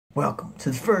Welcome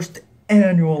to the first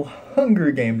annual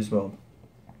Hunger Games. Well,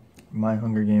 my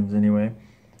Hunger Games anyway.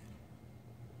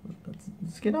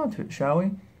 Let's get on to it, shall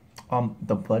we?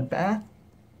 The bloodbath.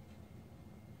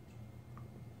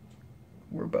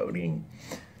 We're voting.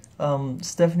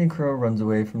 Stephanie Crow runs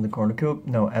away from the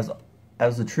cornucopia. No,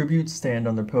 as the tributes stand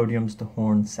on their podiums, the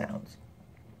horn sounds.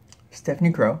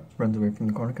 Stephanie Crow runs away from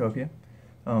the cornucopia.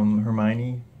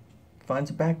 Hermione finds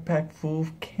a backpack full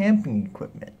of camping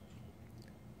equipment.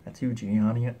 That's you,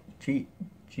 Giannia.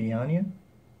 Giannia?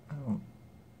 I'm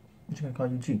just gonna call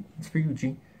you G. It's for you,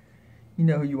 G. You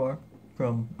know who you are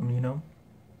from,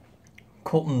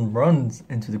 Colton runs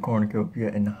into the cornucopia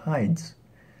and hides.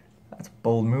 That's a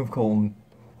bold move, Colton.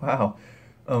 Wow.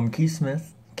 Keith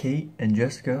Smith, Kate, and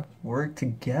Jessica work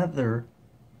together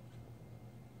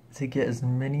to get as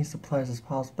many supplies as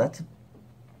possible.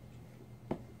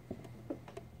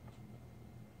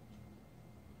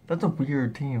 That's a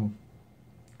weird team.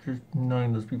 Just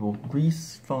knowing those people.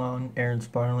 Reese, Fawn, Aaron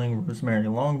Sparling, Rosemary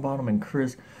Longbottom, and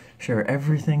Chris share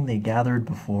everything they gathered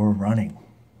before running.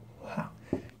 Wow.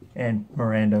 And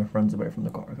Miranda runs away from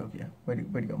the cornucopia. Way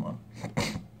to go,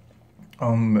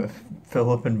 Mom.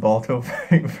 Philip and Balto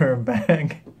fight for a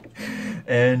bag.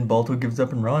 And Balto gives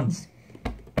up and runs.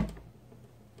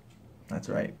 That's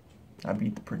right. I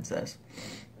beat the princess.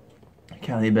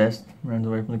 Callie Best runs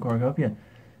away from the cornucopia.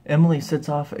 Emily sets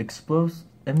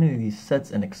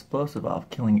an explosive off,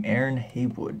 killing Aaron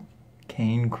Haywood,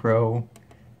 Kane Crow,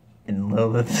 and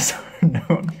Lilith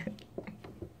Sarnonia.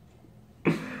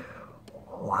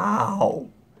 Wow.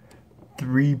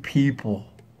 3 people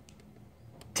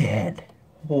dead.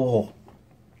 Oh.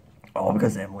 All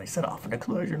because Emily set off an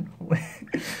explosion.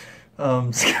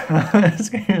 Scott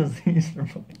scares the Easter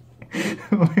Bunny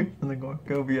away from the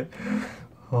cornucopia.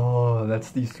 Oh,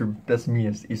 that's me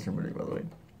as the Easter Bunny, by the way.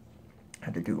 I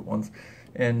had to do it once.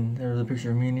 And there's a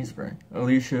picture of me and Easter.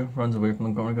 Alicia runs away from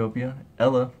the cornucopia.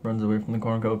 Ella runs away from the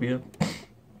cornucopia.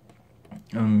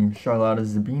 Charlotta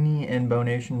Zabini and Bo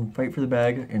Nation fight for the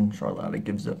bag, and Charlotta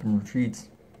gives up and retreats.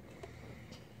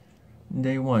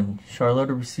 Day 1.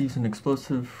 Charlotta receives an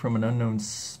explosive from an unknown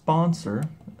sponsor.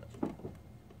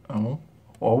 Ella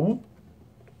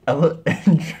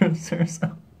injures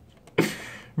herself.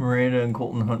 Miranda and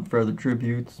Colton hunt for other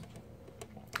tributes.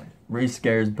 Ray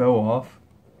scares Bo off.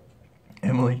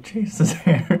 Emily chases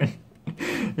Aaron.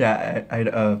 Yeah,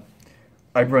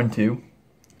 I'd run too,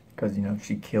 because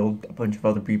she killed a bunch of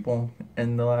other people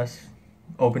in the last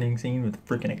opening scene with a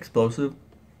freaking explosive.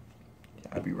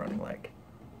 Yeah, I'd be running like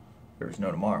there's no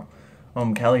tomorrow.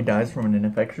 Callie dies from an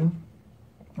infection.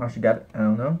 How she got it, I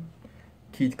don't know.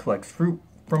 Keith collects fruit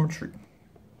from a tree.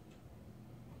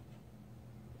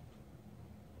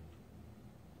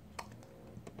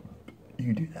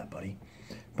 You do that, buddy.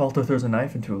 Balto throws a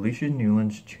knife into Alicia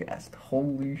Newland's chest.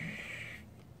 Holy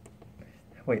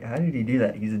Wait, how did he do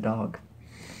that? He's a dog.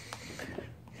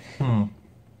 Well,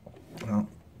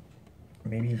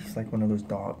 maybe he's like one of those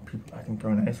dog people that can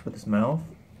throw a knife with his mouth.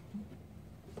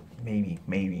 Maybe.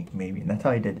 And that's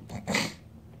how he did it.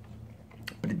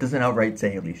 But it doesn't outright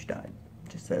say Alicia died.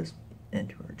 It just says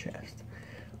into her chest.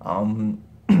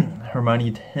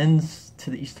 Hermione tends to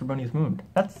the Easter Bunny's wound.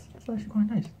 That's actually quite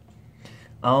nice.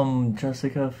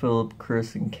 Jessica, Philip,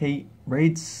 Chris, and Kate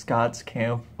raid Scott's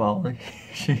camp while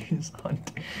she's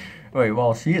hunting. Wait,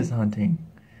 while she is hunting.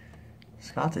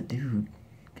 Scott's a dude.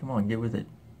 Come on, get with it.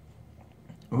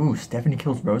 Ooh, Stephanie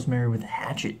kills Rosemary with a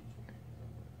hatchet.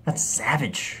 That's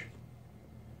savage.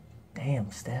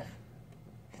 Damn, Steph.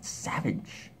 It's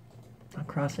savage. Not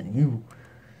crossing you.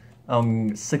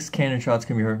 6 cannon shots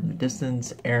can be heard from the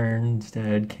distance. Aaron's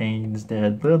dead, Kane's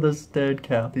dead, Lilith's dead,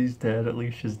 Kathy's dead,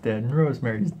 Alicia's dead, and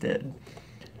Rosemary's dead.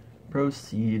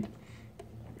 Proceed.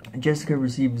 Jessica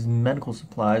receives medical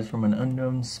supplies from an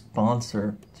unknown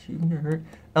sponsor. She even get hurt.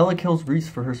 Ella kills Reese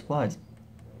for her supplies.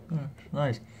 Oh,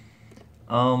 nice.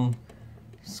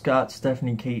 Scott,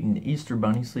 Stephanie, Kate, and the Easter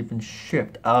Bunny sleep in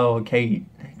shift. Oh, Kate's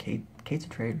a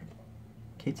traitor.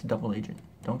 Kate's a double agent.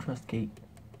 Don't trust Kate.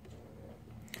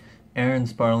 Aaron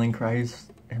Sparling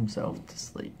cries himself to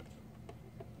sleep.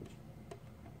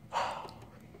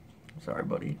 Sorry,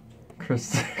 buddy.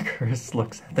 Chris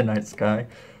looks at the night sky.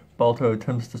 Balto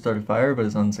attempts to start a fire, but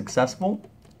is unsuccessful.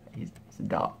 He's a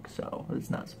dog, so it's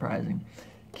not surprising.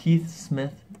 Keith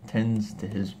Smith tends to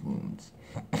his wounds.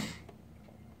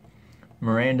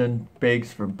 Miranda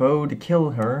begs for Bo to kill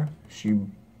her. He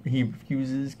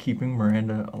refuses, keeping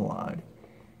Miranda alive.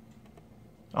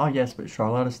 Oh yes, but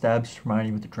Charlotta stabs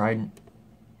Hermione with the trident.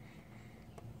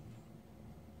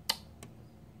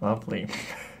 Lovely.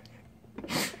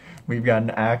 We've got an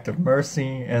act of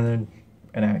mercy and then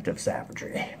an act of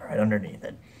savagery right underneath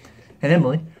it. And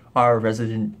Emily Our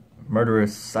resident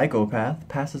murderous psychopath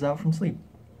passes out from sleep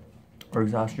or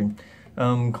exhaustion.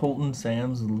 Colton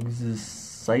Sams loses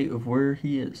sight of where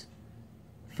he is.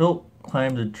 Phil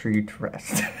climbs a tree to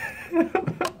rest.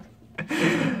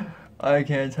 I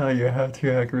can't tell you how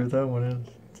too accurate that one is.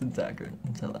 It's accurate.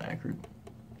 It's hella accurate.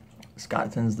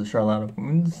 Scott tends the Charlotta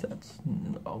wounds. That's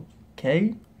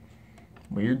okay.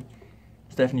 Weird.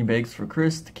 Stephanie begs for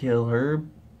Chris to kill her,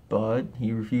 but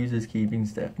he refuses, keeping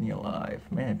Stephanie alive.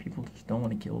 Man, people just don't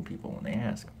want to kill people when they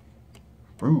ask.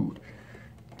 Rude.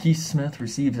 Keith Smith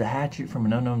receives a hatchet from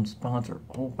an unknown sponsor.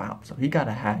 Oh, wow. So he got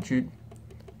a hatchet.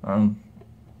 Who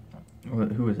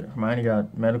is it? Hermione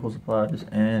got medical supplies,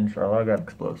 and Charlotte got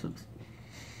explosives.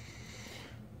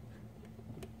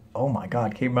 Oh my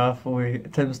god, Kate Malfoy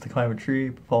attempts to climb a tree,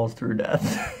 but falls to her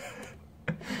death.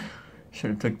 Should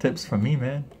have took tips from me,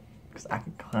 man. Because I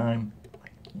can climb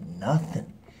like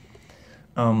nothing.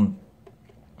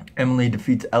 Emily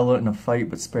defeats Ella in a fight,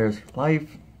 but spares her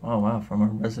life. Oh wow, from a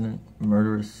resident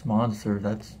murderous monster.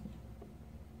 That's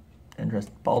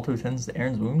interesting. Balto tends to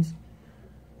Aaron's wounds.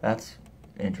 That's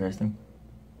interesting.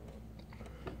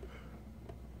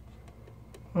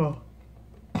 Oh.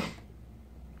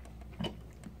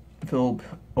 Philip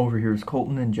overhears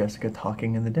Colton and Jessica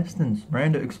talking in the distance.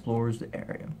 Miranda explores the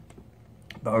area.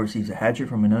 Belle receives a hatchet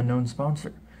from an unknown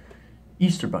sponsor.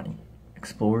 Easter Bunny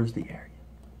explores the area.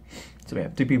 So we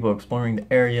have two people exploring the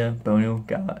area. Bono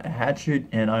got a hatchet,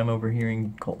 and I'm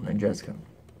overhearing Colton and Jessica.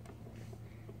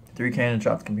 3 cannon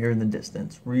shots can be heard in the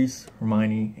distance. Reese,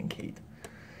 Hermione, and Kate.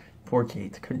 Poor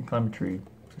Kate couldn't climb a tree,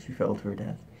 so she fell to her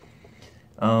death.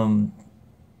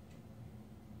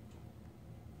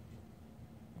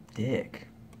 Dick.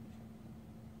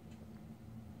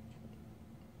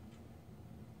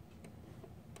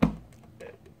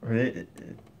 Wait,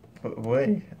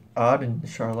 Odd and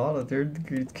Charlotta, they're the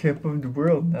greatest camp of the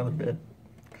world. Now they're dead.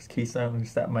 Because Keith Simon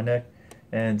stabbed my neck,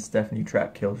 and Stephanie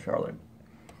Trap killed Charlotte.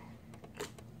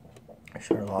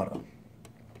 Charlotta.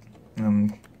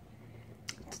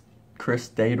 Chris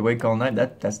stayed awake all night.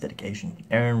 That's dedication.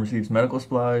 Aaron receives medical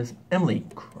supplies. Emily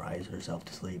cries herself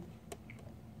to sleep.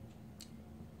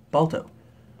 Balto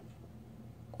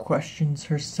questions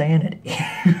her sanity.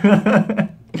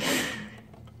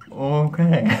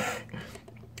 Okay.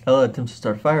 Ella attempts to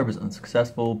start a fire, but is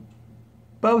unsuccessful.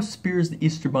 Bo spears the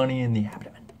Easter Bunny in the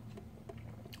abdomen.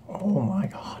 Oh my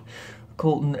god.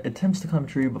 Colton attempts to climb a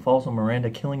tree, but falls on Miranda,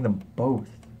 killing them both.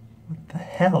 What the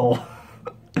hell?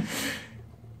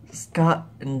 Scott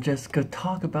and Jessica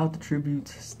talk about the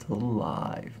tributes still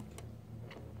alive.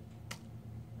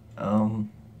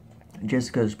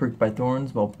 Jessica is pricked by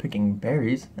thorns while picking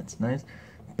berries. That's nice.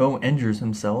 Bo injures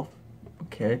himself.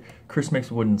 Okay. Chris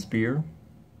makes a wooden spear.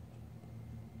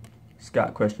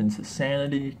 Scott questions his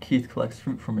sanity. Keith collects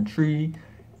fruit from a tree.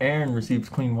 Aaron receives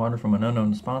clean water from an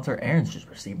unknown sponsor. Aaron's just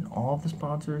receiving all of the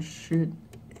sponsors. Shit.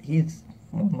 He's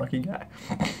one lucky guy.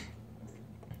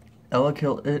 Ella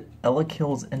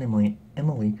kills Emily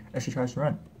as she tries to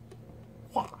run.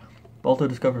 Balto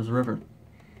discovers a river.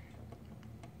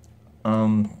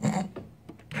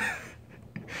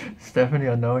 Stephanie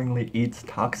unknowingly eats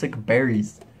toxic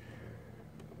berries.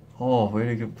 Oh,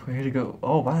 way to go.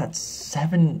 Oh, wow, that's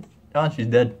 7. Oh, she's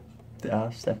dead.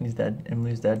 Stephanie's dead.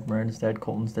 Emily's dead. Miranda's dead.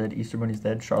 Colton's dead. Easter Bunny's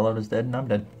dead. Charlotta's dead. And I'm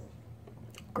dead.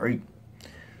 Great.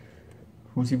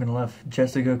 Who's even left?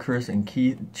 Jessica, Chris, and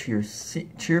Keith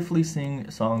cheerfully sing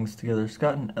songs together.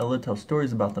 Scott and Ella tell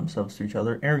stories about themselves to each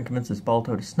other. Aaron convinces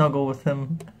Balto to snuggle with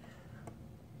him.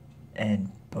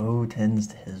 And Bo tends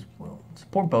to his wounds.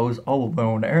 Poor Bo's all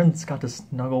alone. Aaron's got to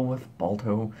snuggle with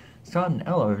Balto. Scott and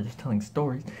Ella are just telling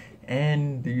stories.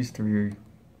 And these 3,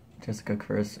 Jessica,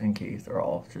 Chris, and Keith, are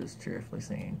all just cheerfully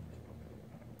singing.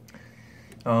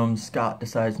 Scott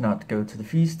decides not to go to the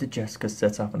feast. Jessica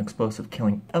sets off an explosive,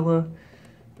 killing Ella.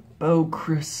 Bo,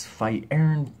 Chris fight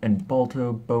Aaron and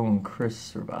Balto. Bo and Chris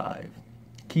survive.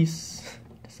 Keith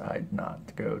decide not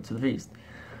to go to the feast.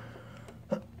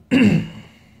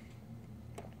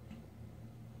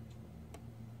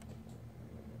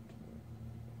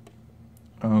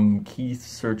 Keith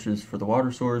searches for the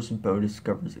water source. Bo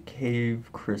discovers a cave.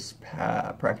 Chris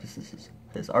practices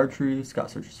his archery. Scott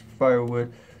searches for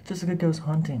firewood. Jessica goes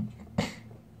hunting.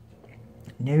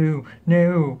 No.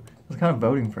 I was kind of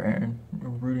voting for Aaron.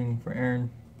 Rooting for Aaron.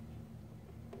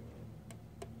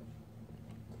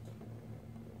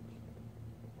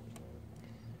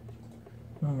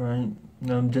 Alright.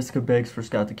 Jessica begs for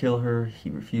Scott to kill her. He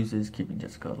refuses, keeping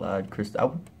Jessica alive. Chris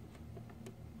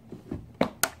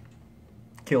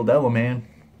killed Ella, man.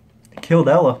 Killed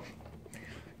Ella.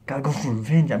 Gotta go for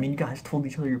revenge. I mean, you guys told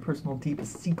each other your personal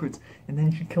deepest secrets, and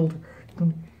then she killed her.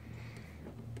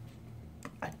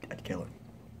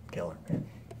 Kill her,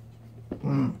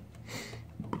 man.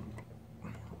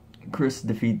 Chris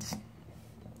defeats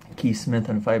Keith Smith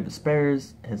in a fight but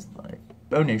spares his life.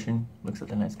 Bo Nation looks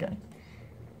like a nice guy.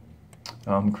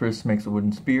 Chris makes a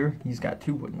wooden spear. He's got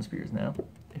 2 wooden spears now,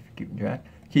 if you're keeping track.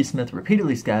 Keith Smith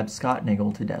repeatedly stabs Scott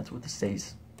Nagel to death with a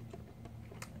stace.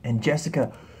 And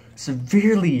Jessica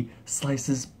severely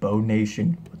slices Bo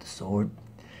Nation with a sword.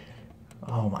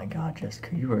 Oh my god,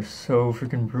 Jessica, you are so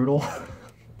freaking brutal.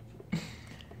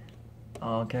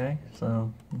 Okay,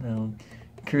 so now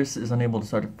Chris is unable to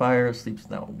start a fire, sleeps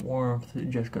without warmth.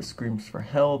 Jessica screams for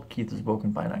help. Keith is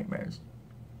woken by nightmares.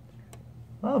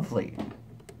 Lovely.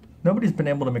 Nobody's been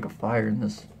able to make a fire in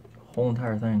this whole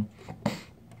entire thing.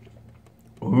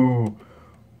 Ooh.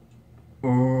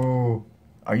 Ooh.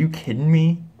 Are you kidding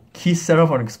me? Keith set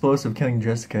off an explosive, killing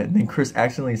Jessica, and then Chris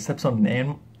accidentally steps on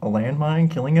a landmine,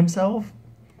 killing himself?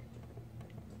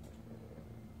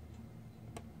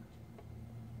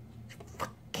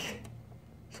 Fuck.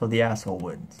 So the asshole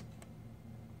wins.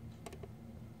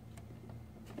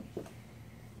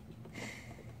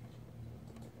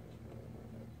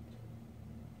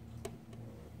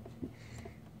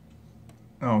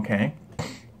 Okay.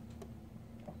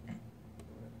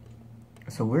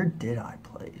 So where did I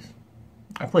place?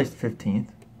 I placed 15th.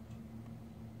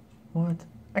 What?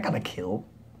 I got a kill.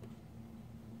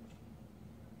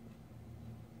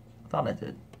 I thought I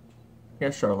did.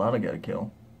 Yes, Charlotta got a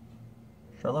kill.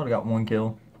 Charlotta got 1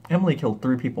 kill. Emily killed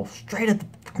 3 people straight at the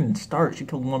freaking start. She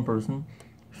killed 1 person.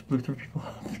 She blew 3 people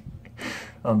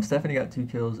up. Stephanie got 2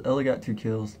 kills. Ella got 2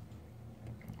 kills.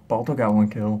 Balto got 1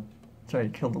 kill. Sorry, I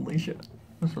killed Alicia.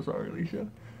 I'm so sorry, Alicia.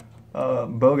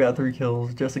 Bo got 3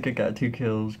 kills, Jessica got 2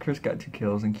 kills, Chris got 2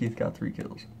 kills, and Keith got 3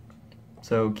 kills.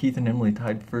 So Keith and Emily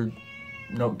tied for...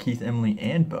 No, Keith, Emily,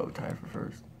 and Bo tied for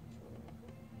first.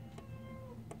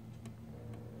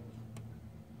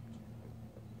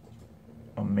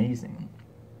 Amazing.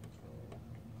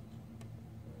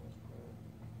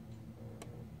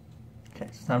 Okay,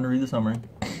 it's time to read the summary.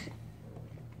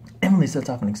 Emily sets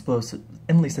an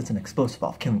explosive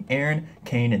off, killing Aaron,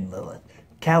 Kane, and Lilith.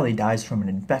 Callie dies from an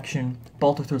infection.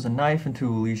 Balto throws a knife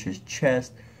into Alicia's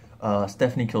chest.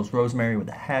 Stephanie kills Rosemary with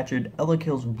a hatchet. Ella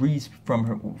kills Reese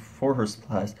for her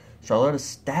supplies. Charlotta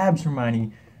stabs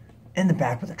Hermione in the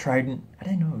back with a trident. I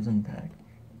didn't know it was in the back.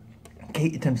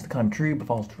 Kate attempts to climb a tree but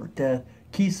falls to her death.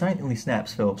 Keith silently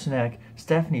snaps Philip's neck.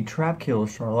 Stephanie trap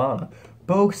kills Charlotta.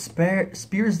 Bo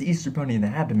spears the Easter Bunny in the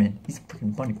abdomen. He's a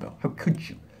freaking bunny, Bo. How could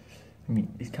you? I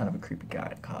mean, he's kind of a creepy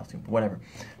guy in costume, but whatever.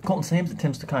 Colton Sams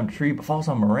attempts to climb a tree, but falls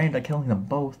on Miranda, killing them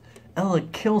both. Ella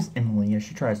kills Emily as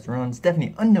she tries to run.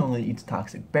 Stephanie unknowingly eats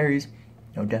toxic berries.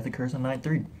 No death occurs on night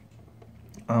 3.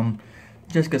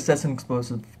 Jessica sets an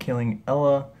explosive, killing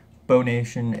Ella. Bo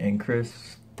Nation and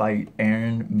Chris fight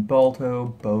Aaron and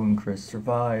Balto. Bo and Chris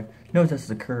survive. No deaths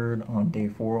occurred on day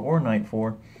 4 or night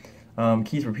 4.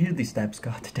 Keith repeatedly stabs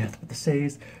Scott to death with the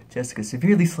saves. Jessica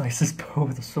severely slices Bo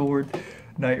with a sword.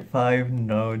 Night 5,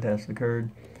 no deaths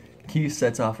occurred. Keith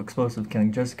sets off explosive,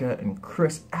 killing Jessica, and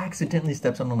Chris accidentally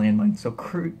steps on the landmine. So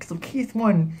Keith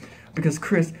won because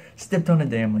Chris stepped on a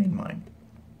damn landmine.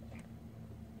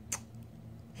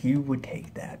 He would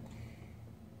take that.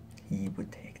 He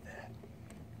would take that.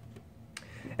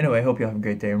 Anyway, I hope you have a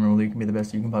great day. Remember, you can be the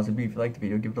best you can possibly be. If you like the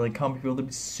video, give it a like, comment, feel it'd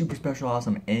be super special,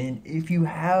 awesome. And if you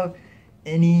have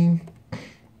any,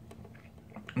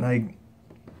 like,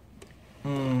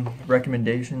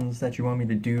 recommendations that you want me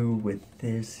to do with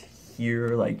this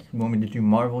here, like you want me to do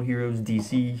Marvel heroes,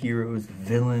 DC heroes,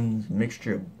 villains,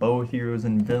 mixture of both heroes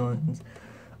and villains,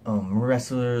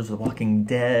 wrestlers, The Walking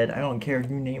Dead, I don't care,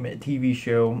 you name it, TV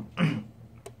show,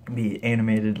 be it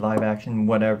animated, live action,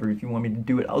 whatever. If you want me to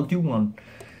do it, I'll do one.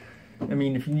 I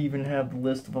mean, if you even have the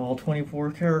list of all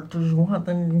 24 characters you want,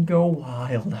 then go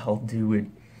wild, I'll do it.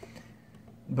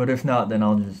 But if not, then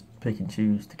I'll just pick and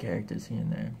choose the characters here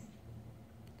and there.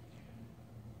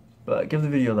 But give the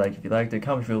video a like if you liked it,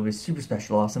 comment if it will be super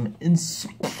special, awesome, and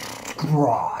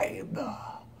subscribe.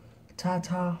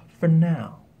 Ta-ta for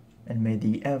now. And may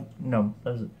the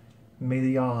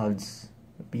odds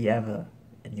be ever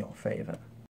in your favor.